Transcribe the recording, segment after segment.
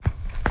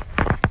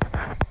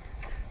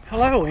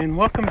Hello and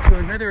welcome to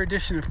another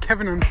edition of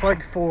Kevin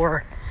Unplugged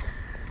for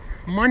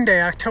Monday,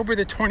 October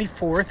the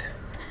 24th,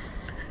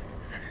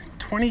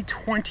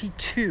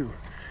 2022.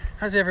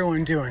 How's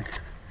everyone doing?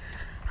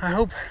 I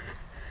hope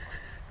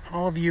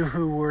all of you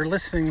who were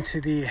listening to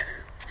the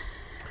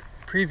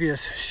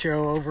previous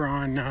show over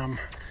on, one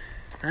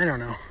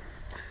of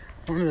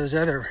those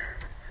other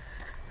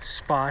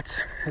spots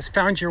has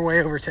found your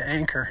way over to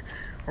Anchor,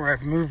 where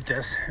I've moved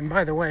this. And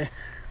by the way,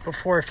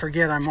 before I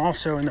forget, I'm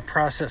also in the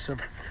process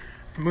of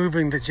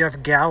moving the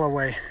Jeff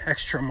Galloway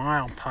Extra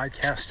Mile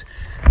podcast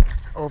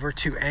over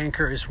to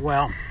Anchor as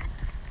well.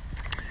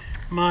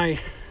 My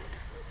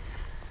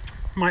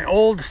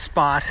old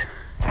spot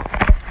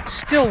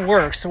still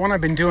works, the one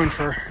I've been doing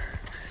for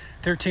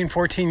 13,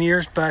 14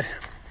 years, but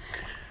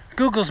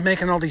Google's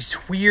making all these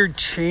weird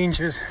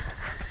changes.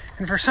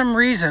 And for some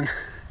reason,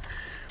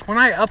 when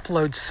I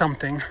upload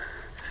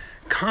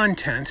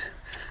content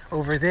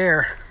over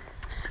there,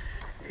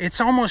 it's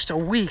almost a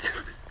week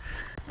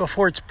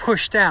before it's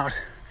pushed out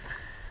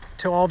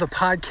to all the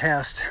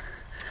podcast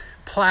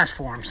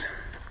platforms.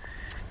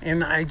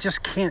 And I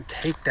just can't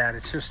take that.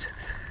 It's just,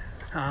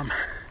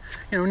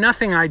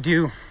 nothing I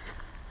do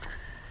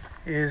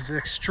is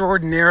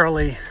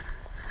extraordinarily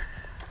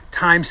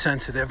time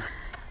sensitive.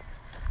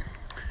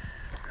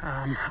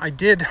 I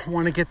did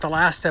want to get the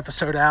last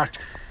episode out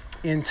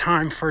in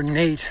time for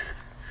Nate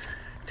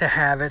to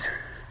have it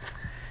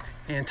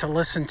and to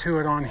listen to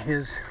it on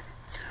his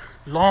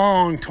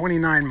long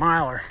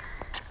 29-miler.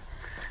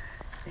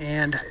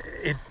 And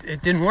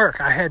it didn't work.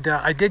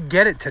 I did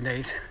get it to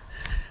Nate,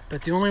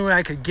 but the only way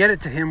I could get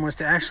it to him was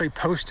to actually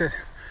post it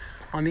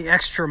on the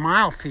Extra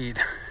Mile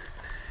feed.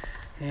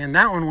 And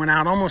that one went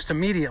out almost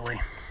immediately,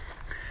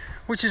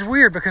 which is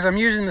weird because I'm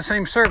using the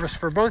same service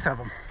for both of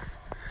them.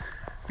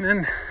 And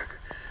then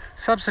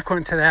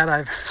subsequent to that,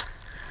 I've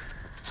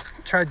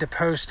tried to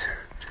post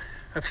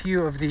a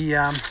few of the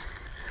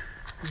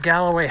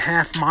Galloway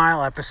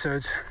half-mile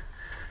episodes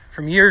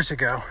from years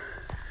ago,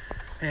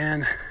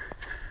 and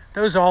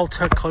those all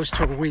took close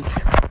to a week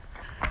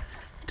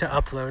to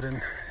upload.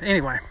 And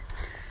anyway,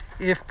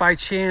 if by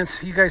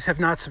chance you guys have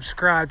not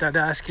subscribed, I'd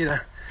ask you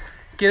to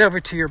get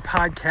over to your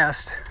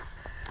podcast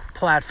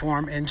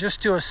platform and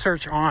just do a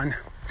search on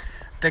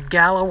the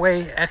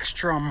Galloway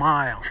Extra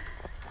Mile.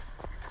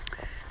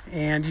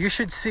 And you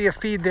should see a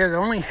feed there that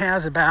only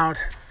has about,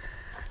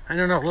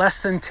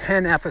 less than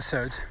 10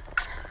 episodes.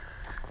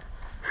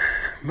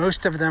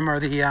 Most of them are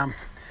the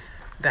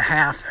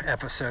half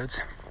episodes.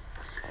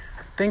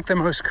 I think the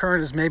most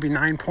current is maybe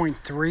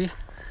 9.3,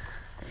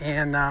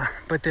 and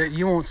but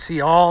you won't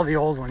see all the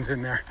old ones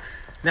in there.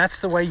 That's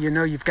the way you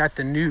know you've got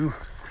the new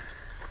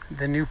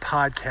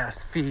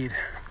podcast feed.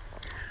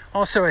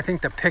 Also, I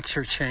think the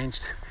picture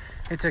changed.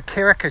 It's a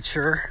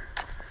caricature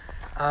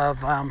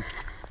of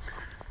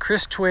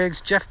Chris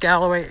Twiggs, Jeff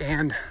Galloway,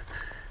 and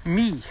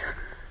me.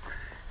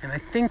 And I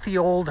think the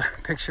old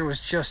picture was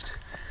just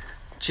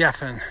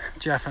Jeff and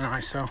I.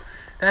 So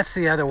that's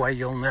the other way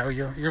you'll know.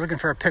 You're looking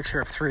for a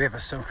picture of three of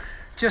us. So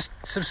just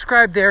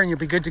subscribe there and you'll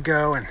be good to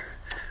go. And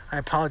I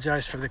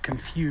apologize for the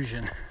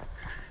confusion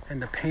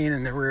and the pain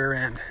in the rear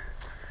end.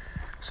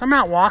 So I'm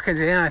out walking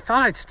today, and I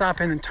thought I'd stop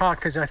in and talk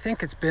because I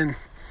think it's been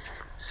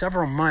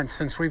several months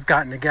since we've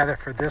gotten together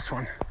for this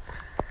one.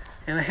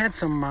 And I had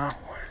some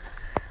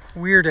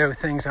weirdo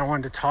things I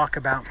wanted to talk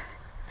about.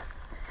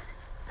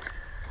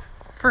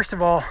 First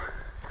of all,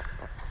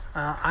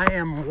 I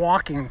am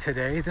walking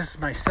today. This is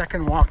my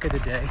second walk of the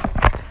day.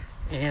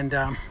 And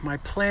my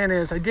plan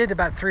is, I did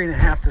about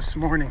 3.5 this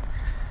morning.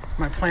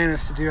 My plan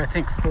is to do,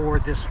 4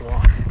 this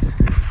walk. It's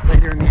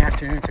later in the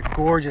afternoon. It's a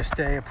gorgeous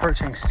day,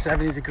 approaching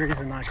 70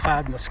 degrees and not a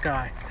cloud in the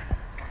sky.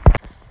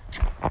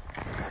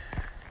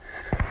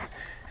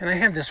 And I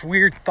have this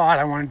weird thought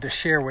I wanted to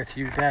share with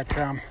you that,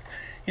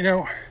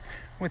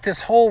 with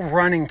this whole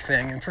running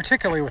thing, and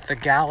particularly with the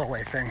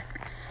Galloway thing,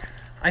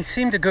 I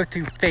seem to go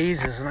through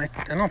phases, and I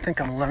don't think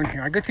I'm alone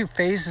here. I go through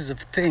phases of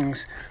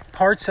things,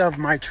 parts of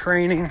my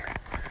training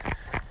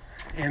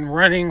and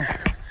running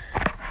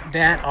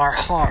that are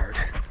hard.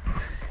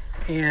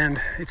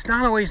 And it's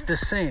not always the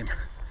same.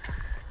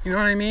 You know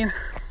what I mean?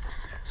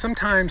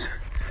 Sometimes,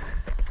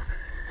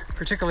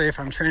 particularly if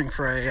I'm training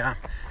for a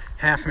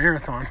half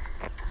marathon,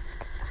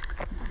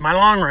 my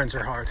long runs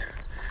are hard.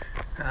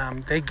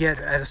 They get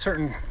at a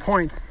certain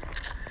point,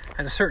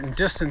 at a certain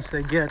distance,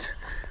 they get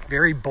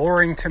very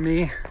boring to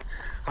me.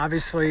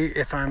 Obviously,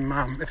 if I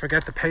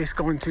got the pace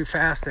going too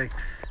fast,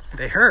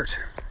 they hurt.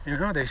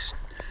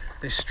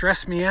 They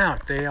stress me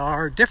out. They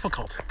are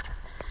difficult.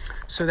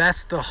 So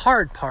that's the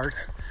hard part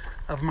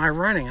of my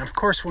running. Of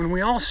course, when we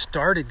all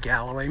started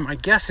Galloway, my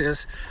guess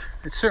is,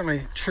 it's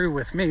certainly true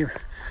with me,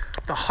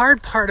 the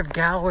hard part of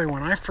Galloway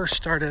when I first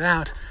started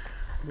out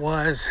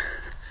was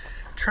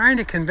trying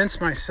to convince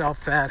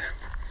myself that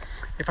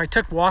if I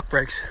took walk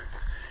breaks,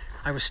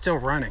 I was still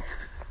running.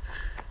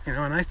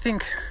 And I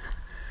think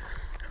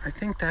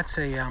that's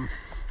a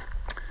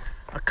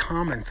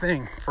common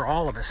thing for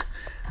all of us.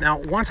 Now,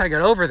 once I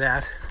got over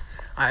that,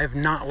 I have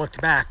not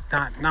looked back,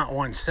 not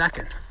 1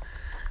 second.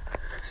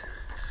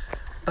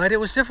 But it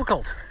was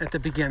difficult at the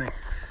beginning.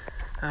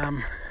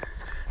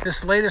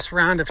 This latest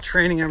round of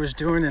training I was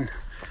doing, and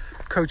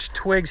Coach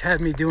Twiggs had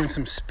me doing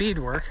some speed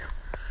work.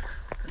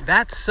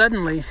 That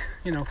suddenly,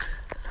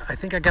 I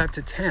think I got up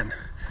to 10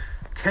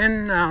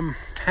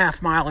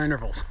 half-mile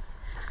intervals.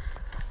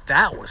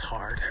 That was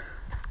hard.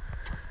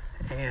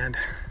 And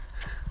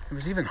it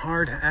was even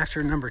hard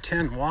after number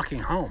 10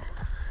 walking home.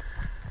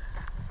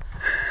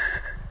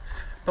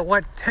 But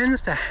what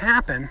tends to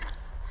happen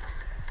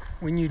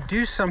when you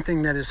do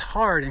something that is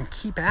hard and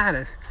keep at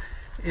it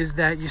is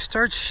that you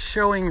start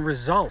showing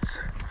results.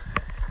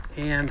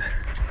 And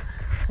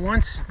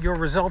once your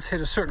results hit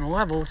a certain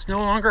level, it's no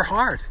longer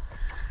hard.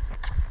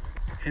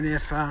 And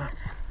if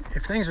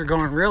things are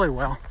going really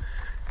well,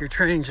 your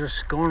training's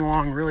just going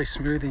along really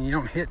smooth and you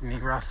don't hit any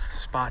rough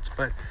spots.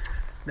 But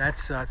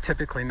that's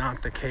typically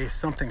not the case.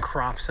 Something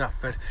crops up.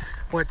 But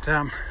what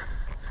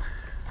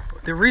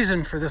the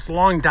reason for this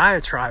long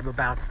diatribe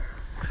about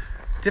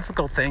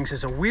difficult things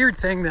is a weird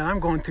thing that I'm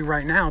going through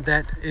right now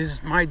that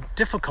is my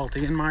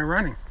difficulty in my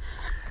running.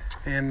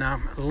 And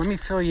let me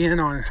fill you in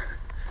on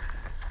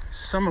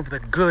some of the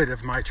good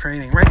of my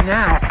training. Right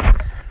now,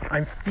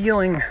 I'm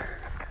feeling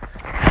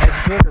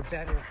as good or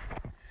better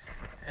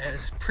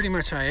as pretty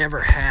much I ever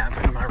have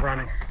in my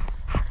running.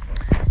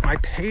 My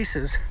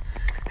paces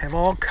have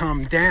all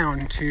come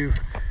down to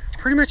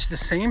pretty much the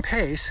same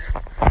pace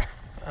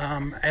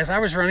as I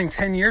was running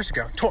 10 years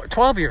ago,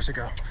 12 years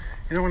ago.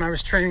 When I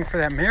was training for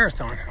that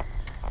marathon,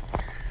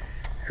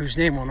 whose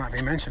name will not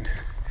be mentioned.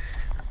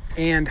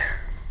 And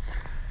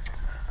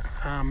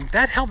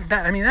that helped.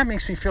 That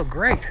makes me feel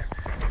great.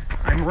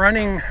 I'm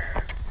running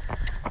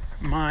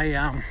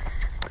my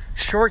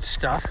short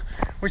stuff,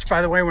 which, by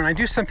the way, when I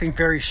do something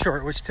very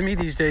short, which to me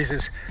these days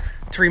is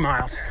 3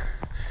 miles,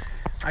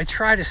 I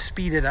try to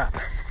speed it up.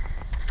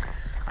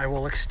 I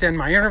will extend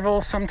my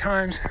intervals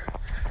sometimes,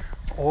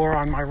 or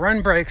on my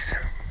run breaks,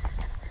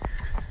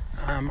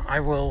 I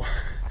will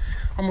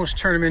almost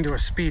turn them into a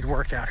speed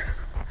workout.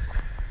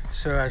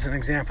 So as an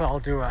example, I'll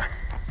do a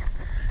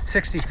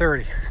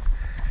 60-30.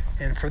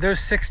 And for those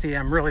 60,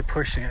 I'm really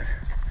pushing it.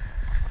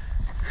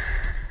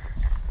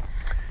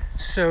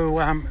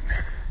 So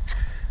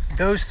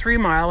those 3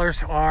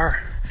 milers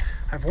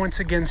I've once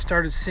again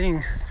started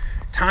seeing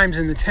times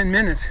in the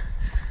 10-minute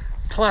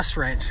plus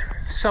range.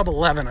 Sub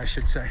 11, I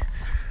should say.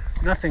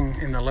 Nothing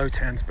in the low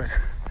 10s, but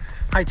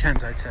high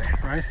 10s, I'd say,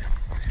 right?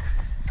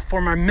 For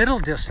my middle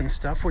distance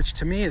stuff, which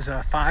to me is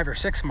a 5 or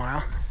 6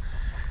 mile,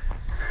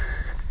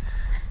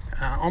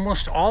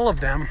 almost all of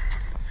them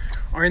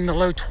are in the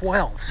low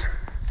 12s.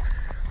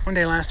 One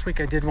day last week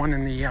I did one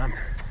in the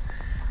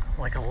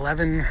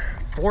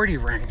 11:40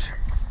 range.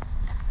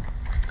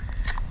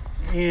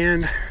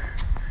 And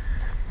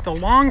the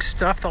long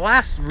stuff, the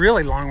last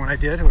really long one I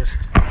did was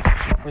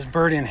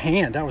bird in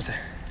hand. That was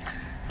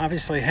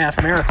obviously a half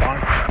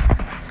marathon.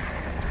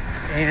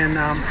 And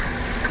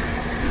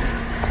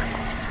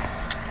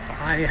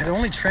I had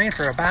only trained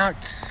for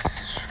about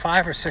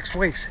 5 or 6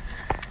 weeks,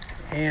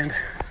 and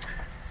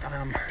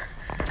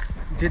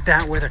did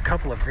that with a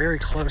couple of very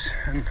close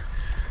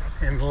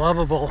and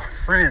lovable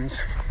friends.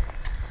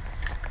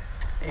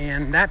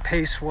 And that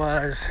pace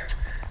was,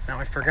 now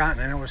I've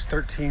forgotten, I know it was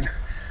 13,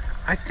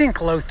 I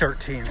think low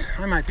 13s.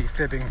 I might be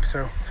fibbing,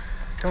 so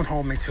don't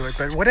hold me to it.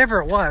 But whatever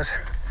it was,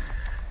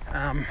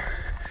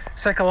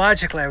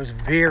 psychologically I was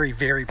very,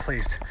 very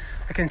pleased.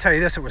 I can tell you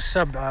this, it was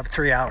sub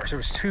 3 hours. It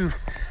was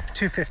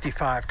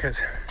 2:55,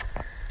 because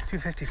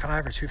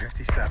 2:55 or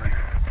 2:57,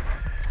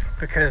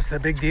 because the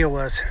big deal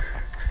was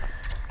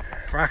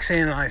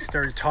Roxanne and I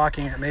started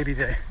talking at maybe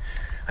the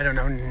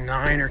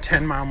 9 or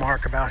 10 mile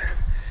mark about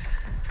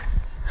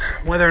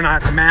whether or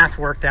not the math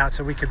worked out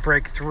so we could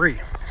break 3.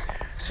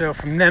 So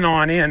from then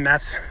on in,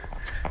 that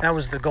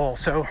was the goal.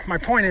 So my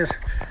point is,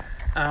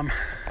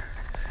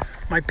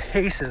 my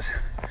paces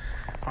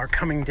are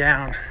coming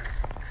down.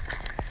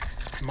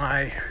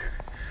 My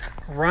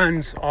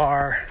runs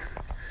are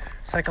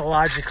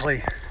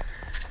psychologically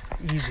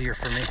easier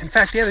for me. In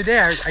fact, the other day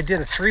I did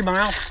a 3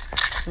 mile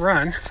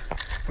run,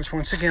 which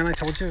once again I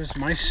told you was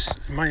my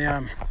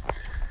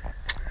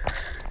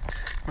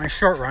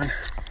short run,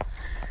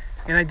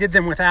 and I did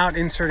them without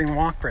inserting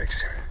walk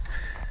breaks,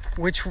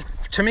 which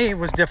to me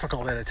was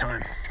difficult at a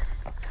time.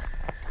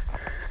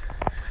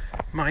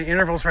 My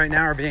intervals right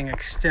now are being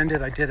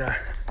extended. I did a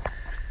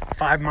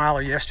 5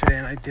 miler yesterday,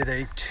 and I did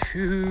a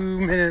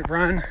 2-minute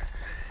run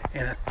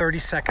and a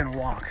 30-second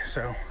walk.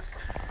 So,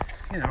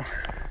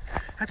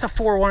 that's a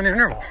 4-1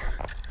 interval.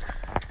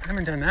 I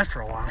haven't done that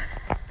for a while.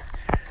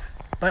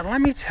 But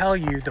let me tell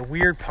you the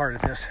weird part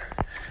of this.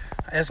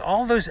 As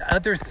all those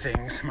other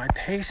things, my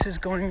pace is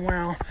going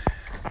well,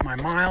 my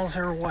miles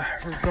are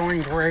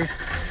going great,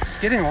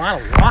 getting a lot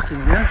of walking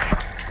in.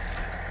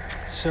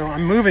 So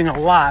I'm moving a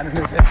lot, and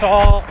it's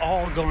all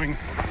going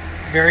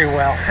very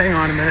well. Hang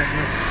on a minute.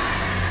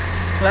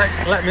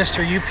 Let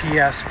Mr.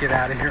 UPS get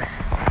out of here.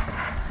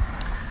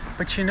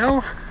 But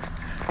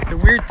the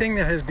weird thing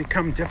that has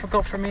become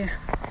difficult for me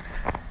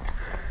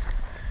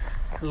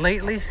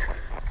lately,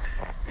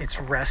 it's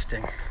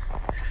resting.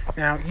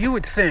 Now, you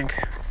would think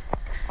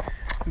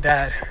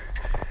that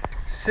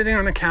sitting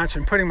on the couch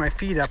and putting my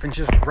feet up and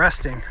just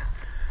resting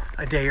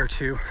a day or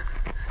two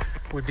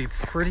would be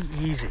pretty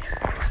easy.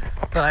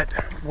 But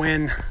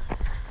when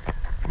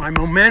my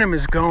momentum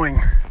is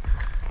going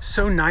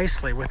so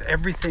nicely with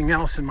everything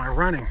else in my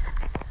running,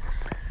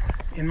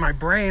 in my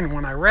brain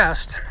when I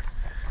rest,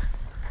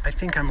 I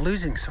think I'm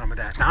losing some of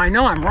that. Now I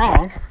know I'm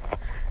wrong.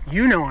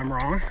 You know I'm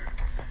wrong.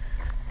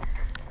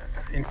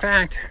 In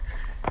fact,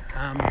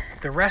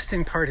 the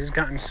resting part has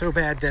gotten so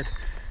bad that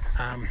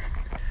a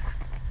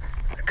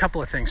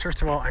couple of things.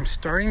 First of all, I'm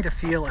starting to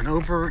feel an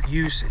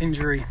overuse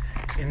injury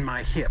in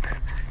my hip.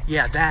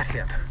 Yeah, that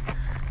hip.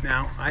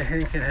 Now, I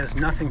think it has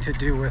nothing to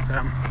do with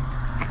the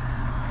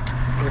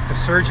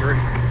surgery.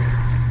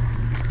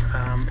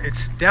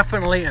 It's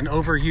definitely an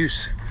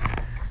overuse.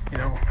 You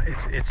know,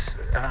 it's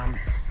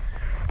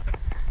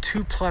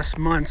 2+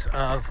 months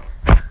of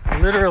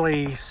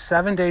literally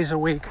 7 days a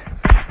week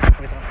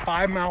with a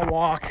 5-mile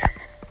walk,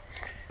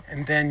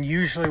 and then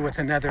usually with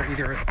another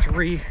either a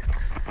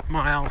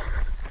 3-mile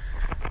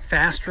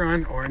fast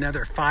run or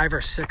another 5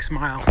 or 6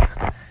 mile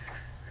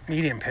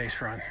medium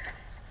pace run.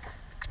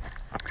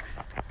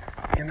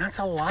 And that's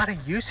a lot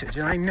of usage.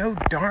 And I know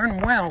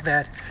darn well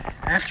that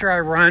after I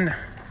run,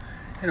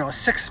 a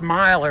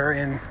 6-miler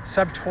in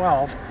sub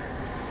 12,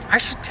 I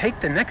should take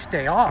the next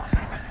day off.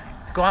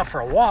 Go out for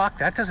a walk,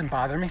 that doesn't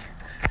bother me.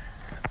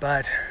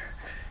 But,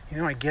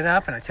 I get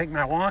up and I take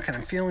my walk and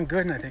I'm feeling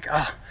good and I think,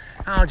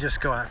 I'll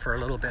just go out for a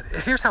little bit.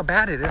 Here's how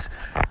bad it is.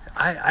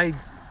 I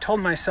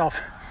told myself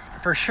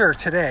for sure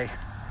today,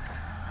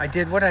 I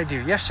did what I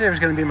do. Yesterday was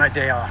going to be my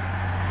day off.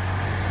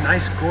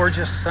 Nice,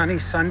 gorgeous, sunny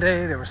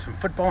Sunday. There was some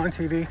football on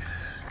TV.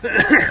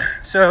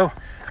 So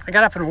I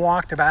got up and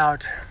walked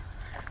about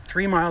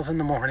 3 miles in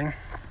the morning.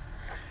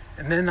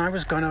 And then I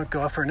was going to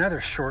go for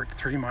another short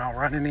 3-mile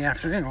run in the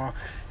afternoon. Well,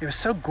 it was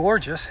so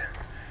gorgeous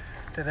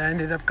that I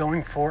ended up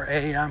going for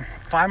a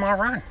 5-mile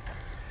run.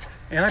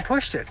 And I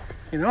pushed it.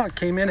 It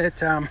came in at,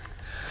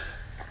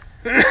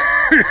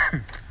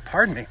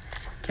 pardon me,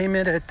 came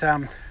in at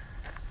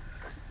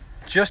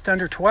just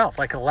under 12,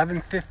 like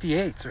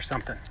 11:58 or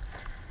something.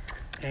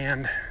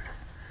 And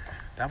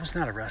that was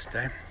not a rest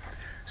day.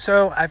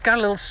 So I've got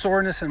a little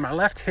soreness in my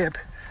left hip,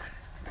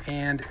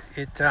 and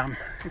it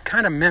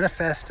kind of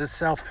manifests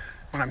itself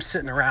when I'm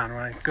sitting around.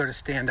 When I go to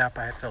stand up,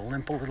 I have to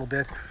limp a little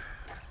bit.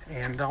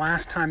 And the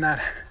last time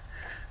that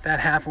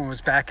happened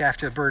was back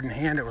after the Bird in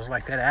Hand. It was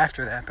like that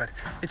after that, but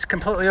it's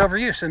completely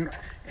overuse.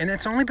 And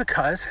it's only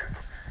because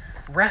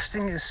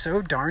resting is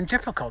so darn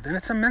difficult, and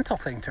it's a mental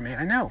thing to me,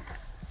 I know.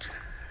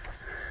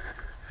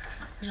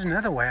 There's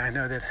another way I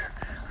know that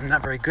I'm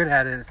not very good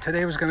at it.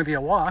 Today was going to be a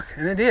walk,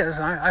 and it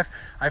is.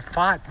 I've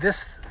fought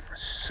this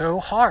so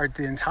hard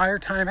the entire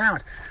time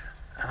out.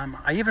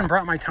 I even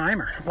brought my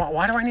timer. Well,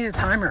 why do I need a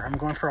timer? I'm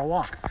going for a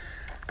walk.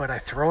 But I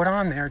throw it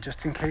on there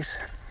just in case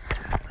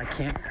I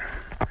can't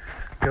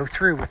go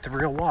through with the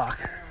real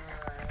walk.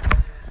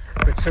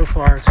 But so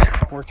far it's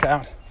worked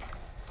out.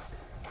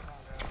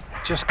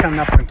 Just coming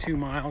up on 2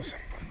 miles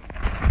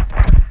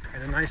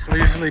at a nice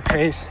leisurely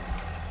pace.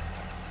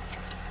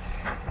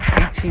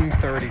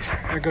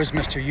 1830s. There goes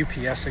Mr.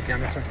 UPS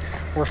again.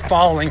 We're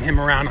following him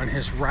around on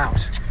his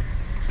route.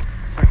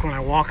 It's like when I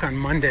walk on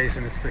Mondays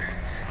and it's the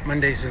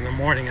Mondays in the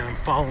morning and I'm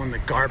following the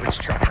garbage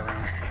truck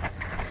around.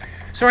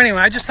 So anyway,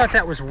 I just thought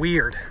that was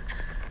weird.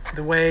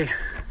 The way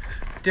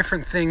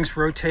different things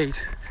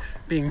rotate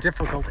being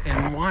difficult,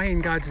 and why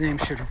in God's name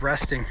should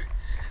resting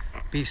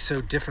be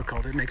so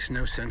difficult? It makes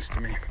no sense to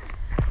me.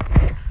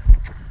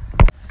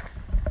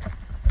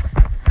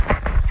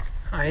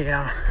 I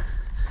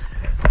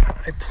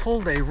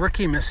pulled a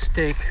rookie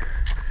mistake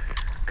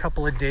a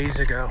couple of days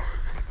ago.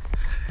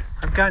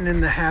 I've gotten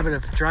in the habit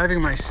of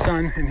driving my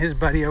son and his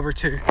buddy over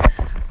to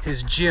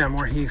his gym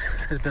where he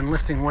has been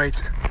lifting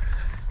weights.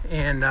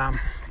 And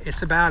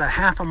it's about a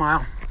half a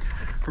mile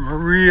from a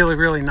really,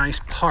 really nice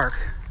park.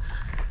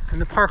 And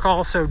the park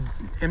also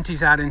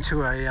empties out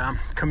into a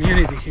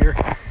community here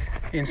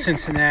in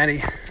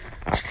Cincinnati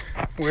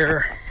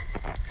where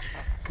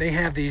they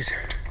have these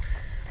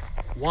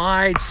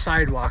wide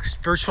sidewalks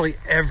virtually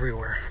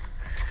everywhere.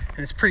 And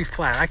it's pretty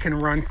flat. I can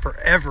run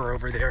forever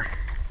over there.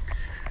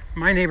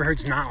 My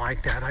neighborhood's not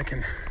like that. I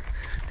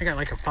got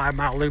like a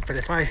 5-mile loop, but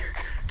if I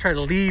try to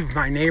leave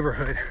my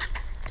neighborhood,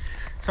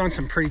 it's on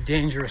some pretty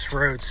dangerous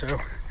roads. So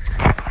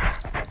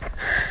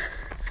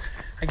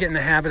I get in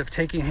the habit of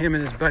taking him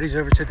and his buddies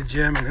over to the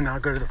gym, and then I'll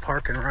go to the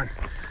park and run.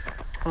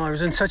 Well, I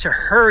was in such a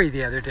hurry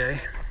the other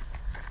day,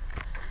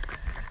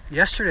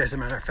 yesterday as a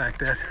matter of fact,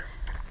 that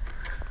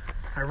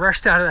I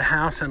rushed out of the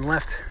house and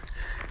left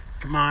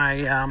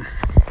my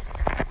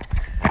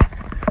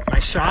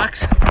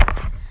shocks,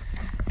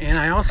 and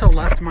I also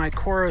left my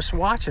Coros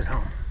watch at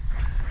home.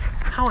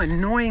 How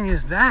annoying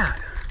is that?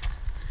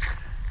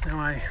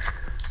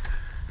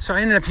 So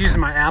I ended up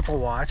using my Apple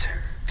Watch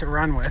to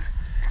run with,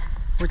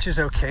 which is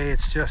okay.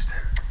 It's just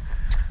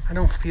I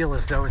don't feel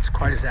as though it's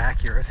quite as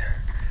accurate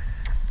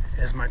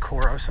as my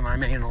Coros, and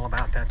I'm anal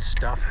about that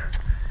stuff.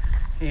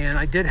 And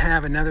I did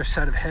have another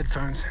set of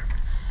headphones,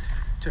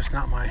 just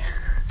not my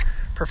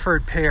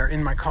preferred pair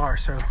in my car,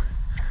 so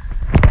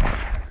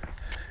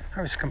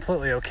I was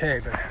completely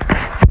okay, but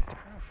I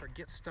don't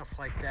forget stuff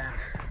like that.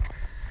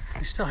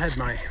 I still had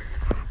my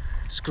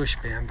squish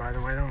band, by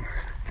the way. I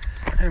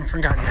haven't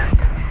forgotten that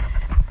yet.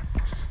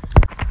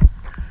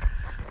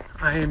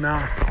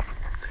 I'm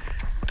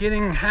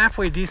getting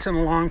halfway decent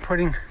along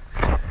putting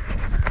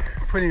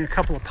a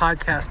couple of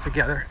podcasts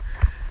together.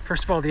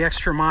 First of all, the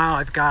Extra Mile,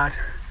 I've got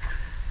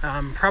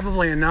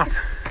probably enough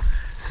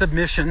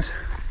submissions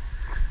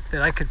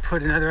that I could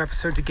put another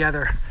episode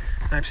together.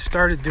 And I've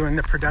started doing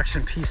the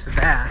production piece of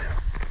that.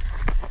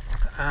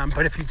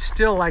 But if you'd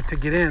still like to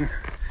get in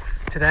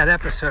to that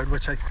episode,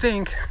 which I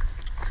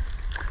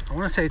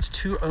want to say it's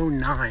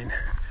 209.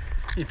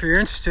 If you're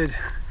interested,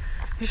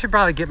 you should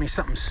probably get me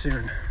something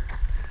soon,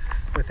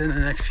 within the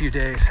next few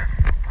days.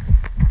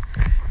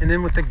 And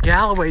then with the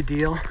Galloway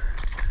deal,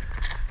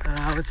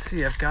 let's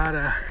see, I've got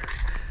a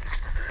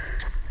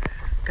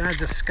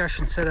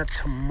discussion set up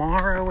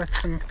tomorrow with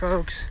some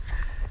folks,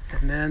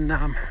 and then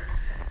I'm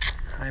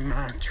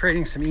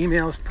trading some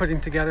emails,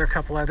 putting together a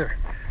couple other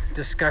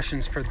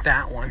discussions for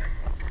that one.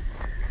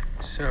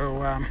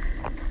 So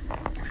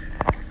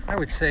I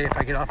would say if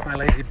I get off my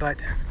lazy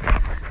butt,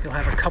 you'll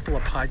have a couple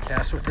of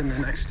podcasts within the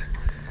next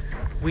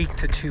week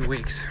to 2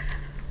 weeks.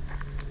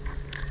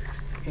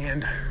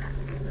 And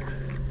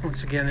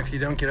once again, if you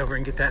don't get over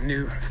and get that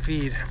new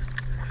feed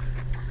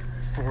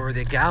for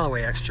the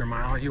Galloway Extra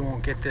Mile, you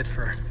won't get that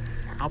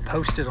I'll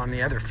post it on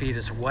the other feed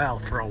as well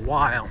for a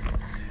while,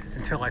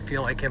 until I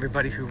feel like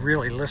everybody who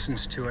really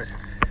listens to it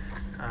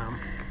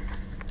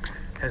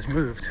has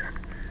moved.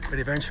 But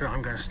eventually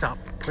I'm going to stop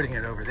putting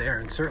it over there,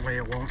 and certainly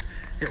it won't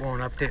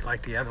update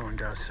like the other one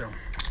does. So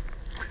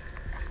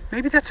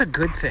maybe that's a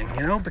good thing,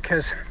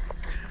 because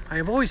I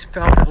have always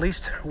felt, at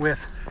least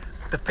with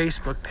the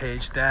Facebook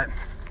page, that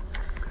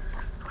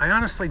I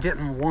honestly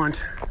didn't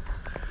want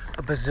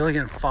a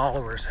bazillion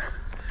followers.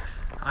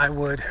 I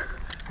would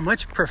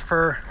much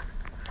prefer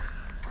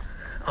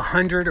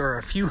 100 or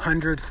a few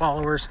hundred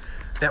followers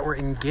that were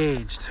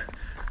engaged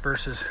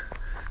versus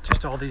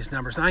just all these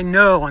numbers. And I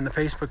know on the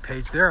Facebook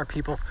page there are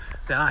people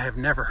that I have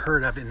never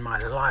heard of in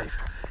my life,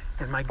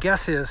 and my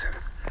guess is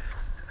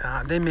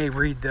they may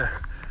read the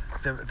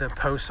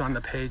posts on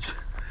the page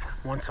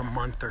once a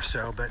month or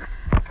so, but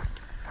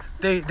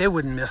they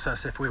wouldn't miss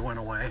us if we went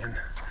away. And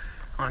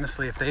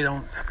honestly, if they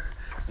don't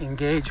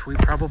engage, we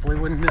probably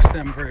wouldn't miss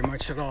them very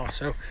much at all.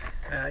 So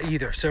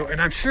either. So, and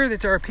I'm sure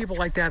that there are people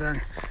like that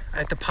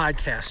at the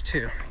podcast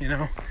too.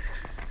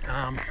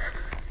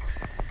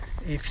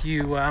 If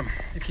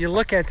you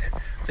look at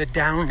the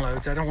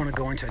downloads, I don't want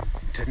to go into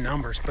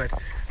numbers, but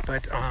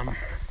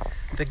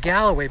the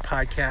Galloway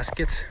podcast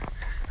gets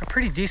a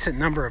pretty decent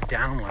number of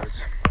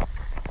downloads,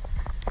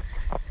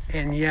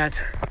 and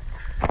yet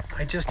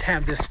I just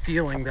have this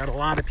feeling that a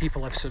lot of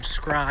people have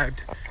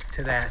subscribed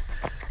to that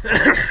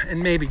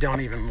and maybe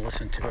don't even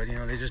listen to it.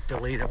 They just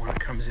delete it when it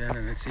comes in,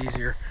 and it's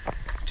easier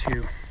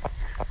to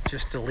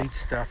just delete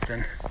stuff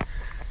than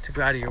to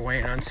go out of your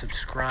way and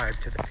unsubscribe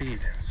to the feed.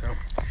 So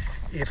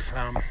if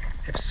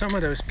some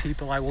of those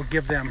people, I will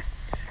give them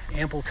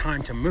ample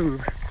time to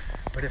move,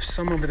 but if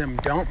some of them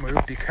don't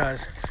move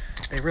because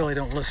they really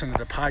don't listen to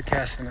the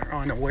podcast and are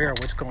unaware of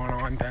what's going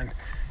on, then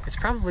it's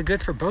probably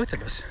good for both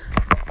of us.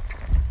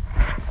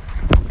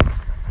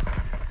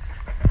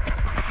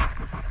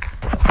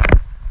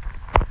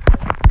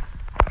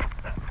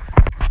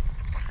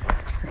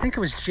 I think it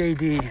was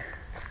JD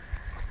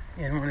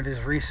in one of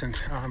his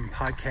recent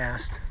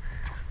podcast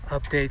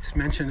updates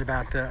mentioned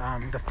about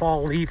the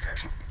fall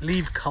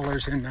leaf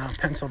colors in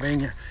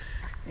Pennsylvania,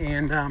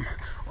 and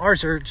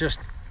ours are just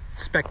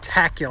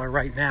spectacular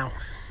right now.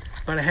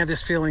 But I have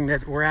this feeling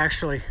that we're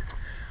actually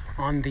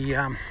on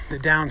the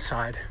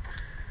downside.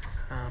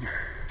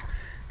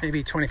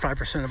 Maybe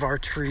 25% of our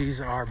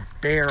trees are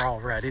bare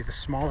already, the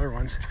smaller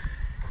ones,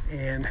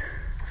 and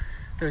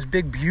those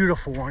big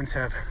beautiful ones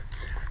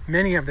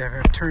many of them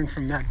have turned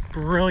from that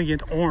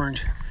brilliant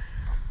orange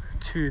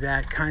to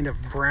that kind of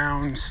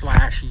brown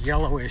 /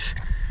 yellowish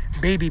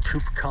baby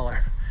poop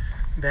color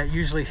that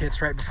usually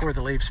hits right before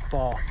the leaves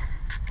fall.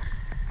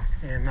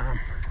 And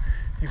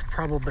you've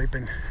probably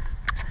been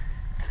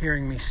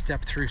hearing me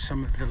step through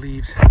some of the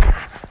leaves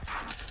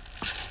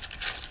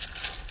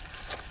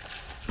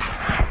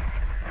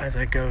as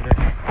I go,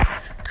 the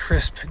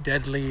crisp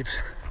dead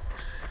leaves.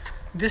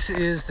 This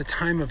is the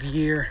time of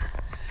year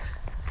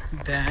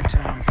that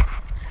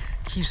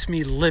keeps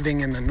me living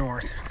in the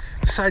north,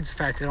 besides the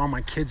fact that all my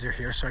kids are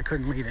here, so I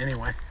couldn't leave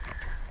anyway.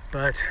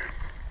 But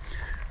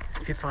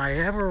if I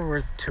ever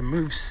were to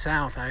move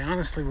south, I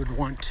honestly would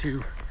want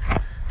to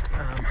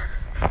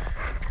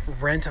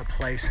rent a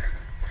place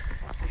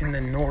in the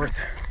north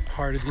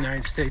part of the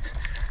United States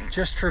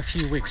just for a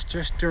few weeks,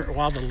 just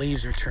while the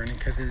leaves are turning,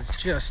 because it is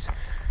just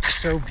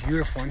so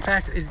beautiful. In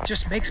fact, it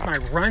just makes my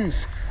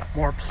runs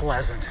more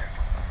pleasant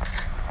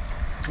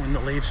when the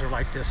leaves are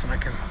like this and I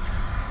can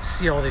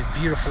see all the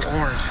beautiful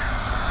orange.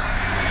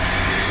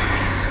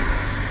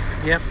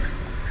 Yep,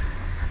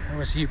 that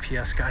was the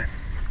UPS guy.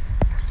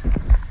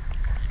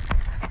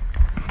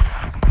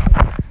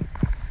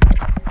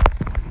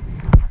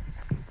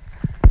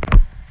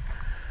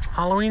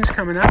 Halloween's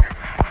coming up.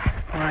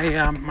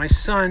 My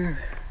son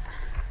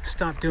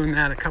stopped doing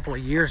that a couple of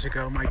years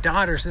ago. My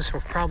daughters, this will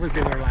probably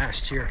be their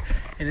last year,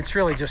 and it's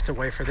really just a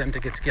way for them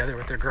to get together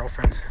with their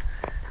girlfriends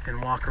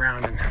and walk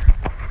around and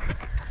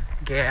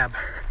gab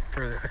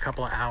for a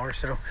couple of hours.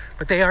 So,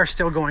 but they are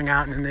still going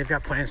out, and they've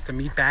got plans to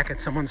meet back at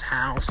someone's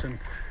house and,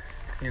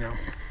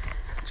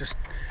 just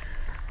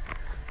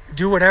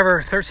do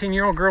whatever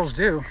 13-year-old girls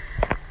do.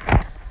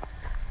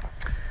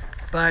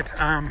 But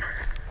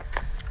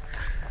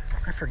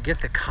I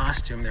forget the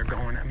costume they're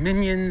going at.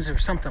 Minions or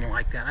something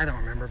like that. I don't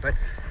remember, but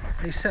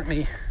they sent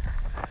me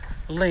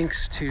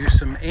links to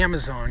some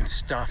Amazon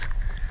stuff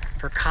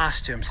for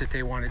costumes that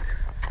they wanted.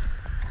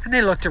 And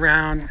they looked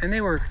around, and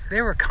they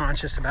were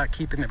conscious about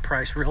keeping the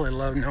price really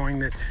low, knowing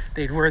that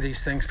they'd wear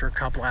these things for a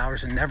couple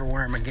hours and never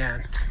wear them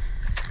again.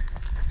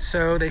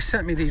 So they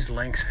sent me these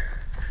links,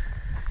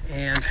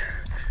 and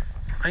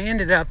I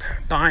ended up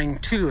buying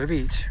 2 of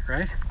each,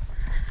 right?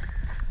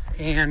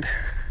 And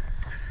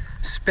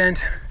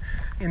spent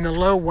in the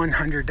low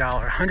 $100,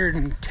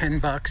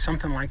 $110,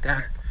 something like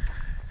that.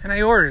 And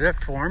I ordered it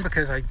for him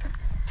because I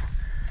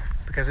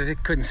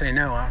couldn't say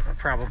no,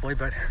 probably.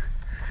 But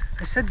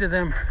I said to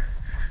them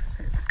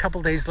a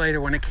couple days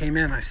later when it came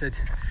in, I said,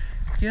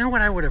 you know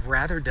what I would have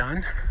rather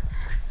done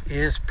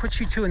is put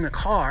you 2 in the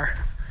car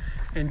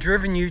and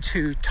driven you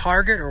to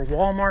Target or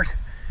Walmart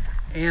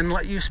and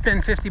let you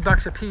spend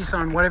 $50 a piece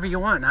on whatever you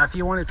want. Now, if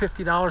you wanted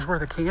 $50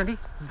 worth of candy,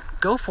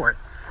 go for it.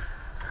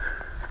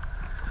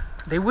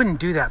 They wouldn't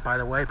do that, by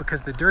the way,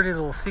 because the dirty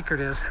little secret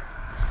is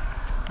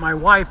my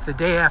wife, the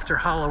day after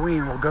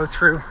Halloween, will go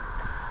through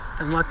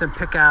and let them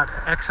pick out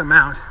X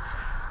amount,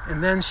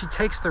 and then she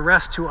takes the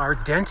rest to our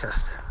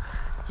dentist.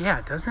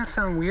 Yeah, doesn't that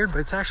sound weird? But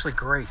it's actually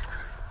great.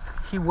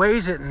 He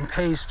weighs it and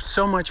pays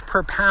so much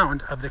per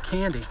pound of the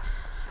candy,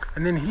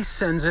 and then he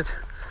sends it.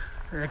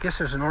 I guess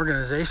there's an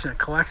organization that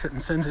collects it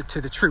and sends it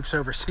to the troops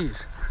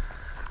overseas,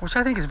 which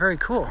I think is very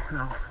cool.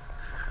 Now,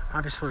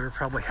 obviously, we're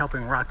probably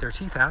helping rot their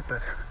teeth out,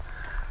 but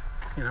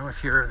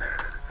if you're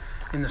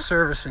in the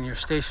service and you're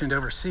stationed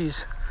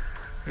overseas,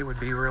 it would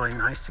be really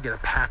nice to get a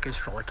package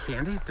full of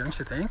candy, don't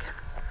you think?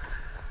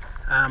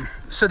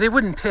 So they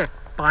wouldn't pick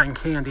buying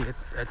candy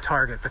at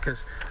Target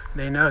because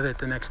they know that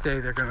the next day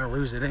they're going to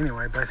lose it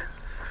anyway. But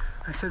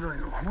I said,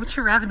 would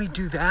you rather me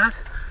do that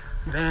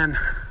than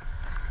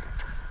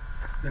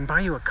buy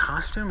you a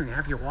costume and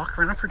have you walk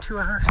around for 2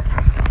 hours?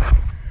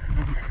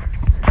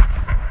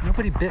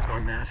 Nobody bit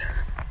on that.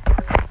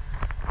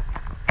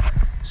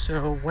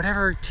 So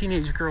whatever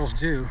teenage girls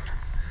do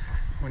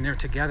when they're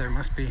together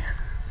must be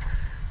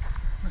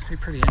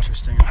pretty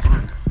interesting and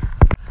fun.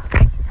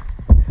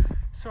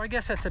 So I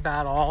guess that's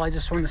about all. I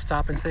just wanted to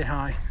stop and say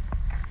hi.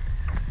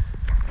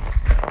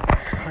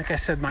 Like I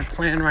said, my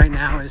plan right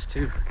now is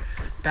to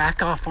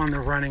back off on the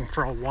running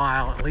for a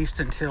while, at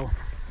least until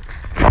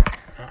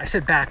I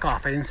said back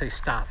off. I didn't say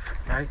stop,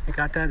 right? You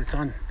got that?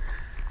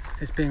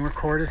 It's being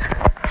recorded.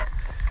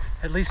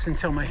 At least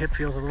until my hip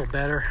feels a little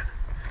better.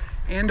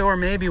 And or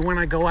maybe when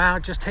I go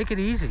out, just take it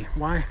easy.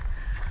 Why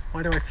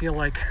do I feel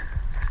like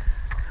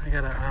I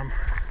gotta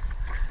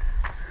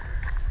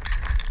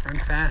run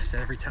fast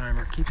every time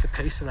or keep the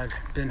pace that I've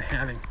been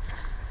having?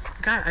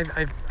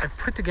 I've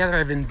put together,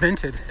 I've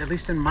invented, at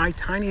least in my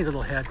tiny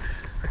little head,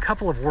 a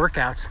couple of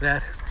workouts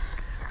that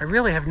I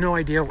really have no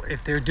idea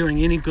if they're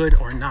doing any good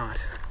or not.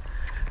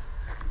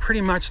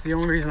 Pretty much the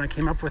only reason I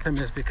came up with them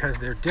is because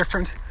they're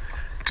different.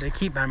 They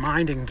keep my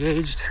mind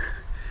engaged.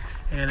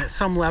 And at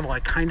some level, I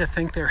kind of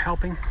think they're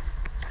helping.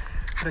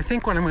 But I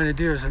think what I'm going to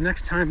do is the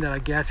next time that I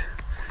get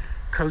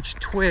Coach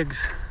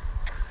Twiggs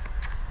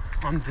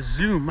on the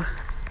Zoom,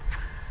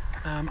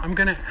 I'm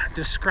going to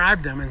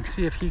describe them and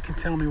see if he can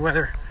tell me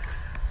whether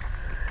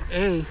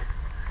A,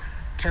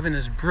 Kevin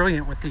is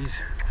brilliant with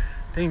these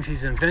things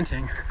he's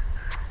inventing,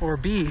 or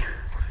B,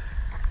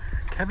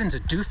 Kevin's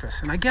a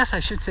doofus. And I guess I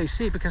should say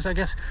C, because I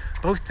guess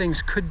both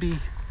things could be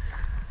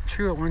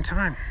true at one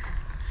time.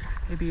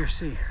 A, B, or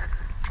C.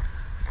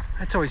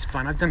 That's always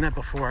fun. I've done that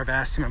before. I've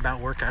asked him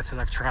about workouts that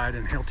I've tried,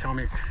 and he'll tell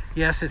me,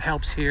 yes, it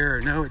helps here,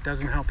 or no, it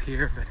doesn't help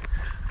here. But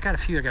I've got a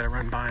few I got to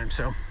run by him.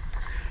 So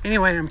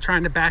anyway, I'm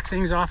trying to back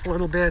things off a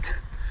little bit.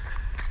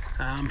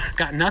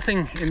 Got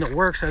nothing in the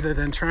works other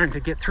than trying to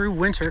get through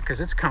winter,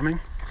 because it's coming.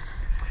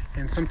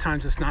 And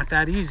sometimes it's not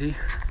that easy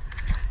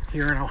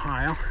here in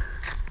Ohio.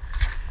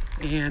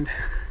 And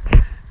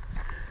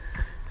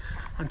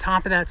on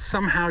top of that,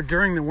 somehow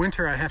during the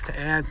winter, I have to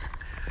add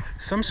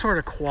some sort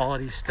of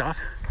quality stuff,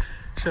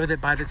 so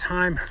that by the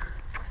time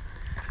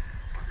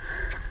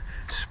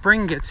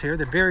spring gets here,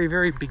 the very,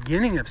 very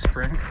beginning of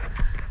spring,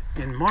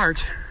 in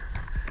March,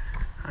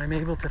 I'm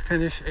able to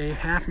finish a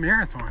half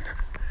marathon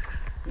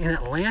in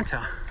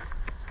Atlanta,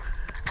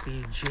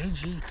 the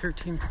JG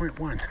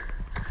 13.1.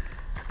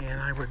 And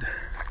I would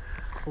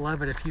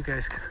love it if you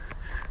guys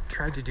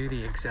tried to do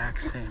the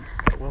exact same.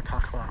 But we'll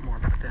talk a lot more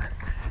about that.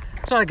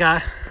 That's all I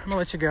got. I'm going to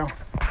let you go.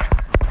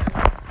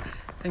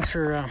 Thanks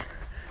for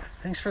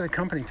the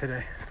company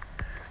today.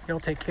 Y'all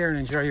take care and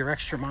enjoy your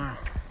extra mile.